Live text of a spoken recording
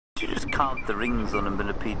Did you just count the rings on a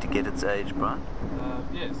millipede to get its age, Brian?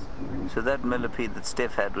 Yes. So that millipede that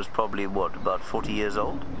Steph had was probably, what, about 40 years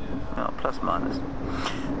old? Yeah. Oh, plus minus.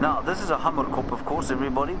 Now, this is a Hammerkop, of course,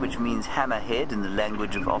 everybody, which means hammerhead in the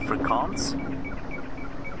language of Afrikaans.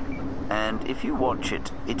 And if you watch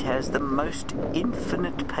it, it has the most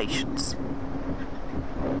infinite patience.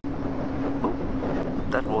 Oh,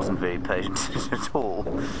 that wasn't very patient at all.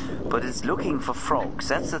 But it's looking for frogs.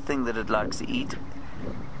 That's the thing that it likes to eat.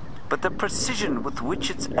 But the precision with which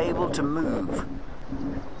it's able to move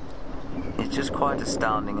is just quite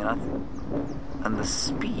astounding, and the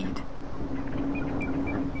speed.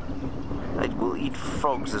 It will eat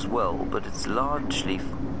frogs as well, but it's largely,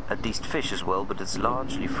 at least fish as well, but it's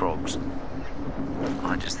largely frogs.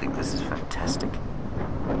 I just think this is fantastic.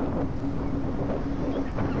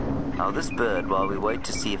 Now this bird, while we wait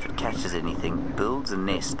to see if it catches anything, builds a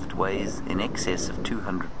nest that weighs in excess of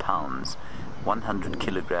 200 pounds, 100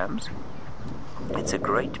 kilograms. It's a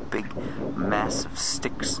great big mass of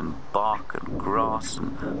sticks and bark and grass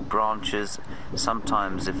and branches.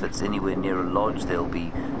 Sometimes if it's anywhere near a lodge, there'll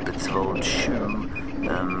be bits of old shoe,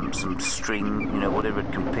 some string, you know, whatever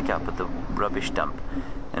it can pick up at the rubbish dump.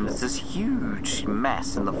 And it's this huge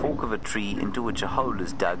mass in the fork of a tree into which a hole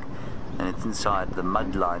is dug, and it's inside the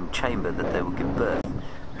mud-lined chamber that they will give birth.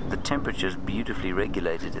 The temperature is beautifully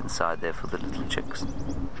regulated inside there for the little chicks.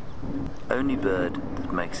 Only bird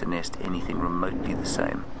that makes a nest anything remotely the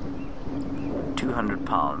same. 200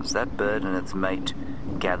 pounds. That bird and its mate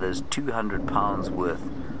gathers 200 pounds worth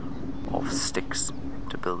of sticks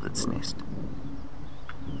to build its nest.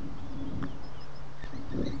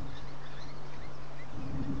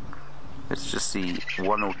 Let's just see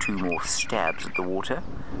one or two more stabs at the water,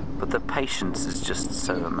 but the patience is just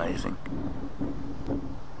so amazing.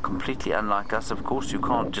 Completely unlike us, of course. You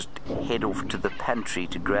can't just head off to the pantry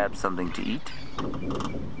to grab something to eat.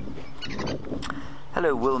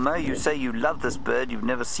 Hello, Wilma. You say you love this bird. You've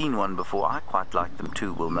never seen one before. I quite like them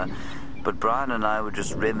too, Wilma. But Brian and I were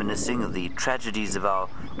just reminiscing of the tragedies of our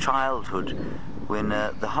childhood when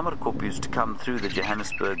the Hammerkop used to come through the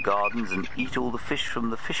Johannesburg gardens and eat all the fish from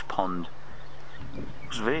the fish pond. It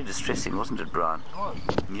was very distressing, wasn't it, Brian? Oh.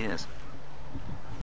 Yes.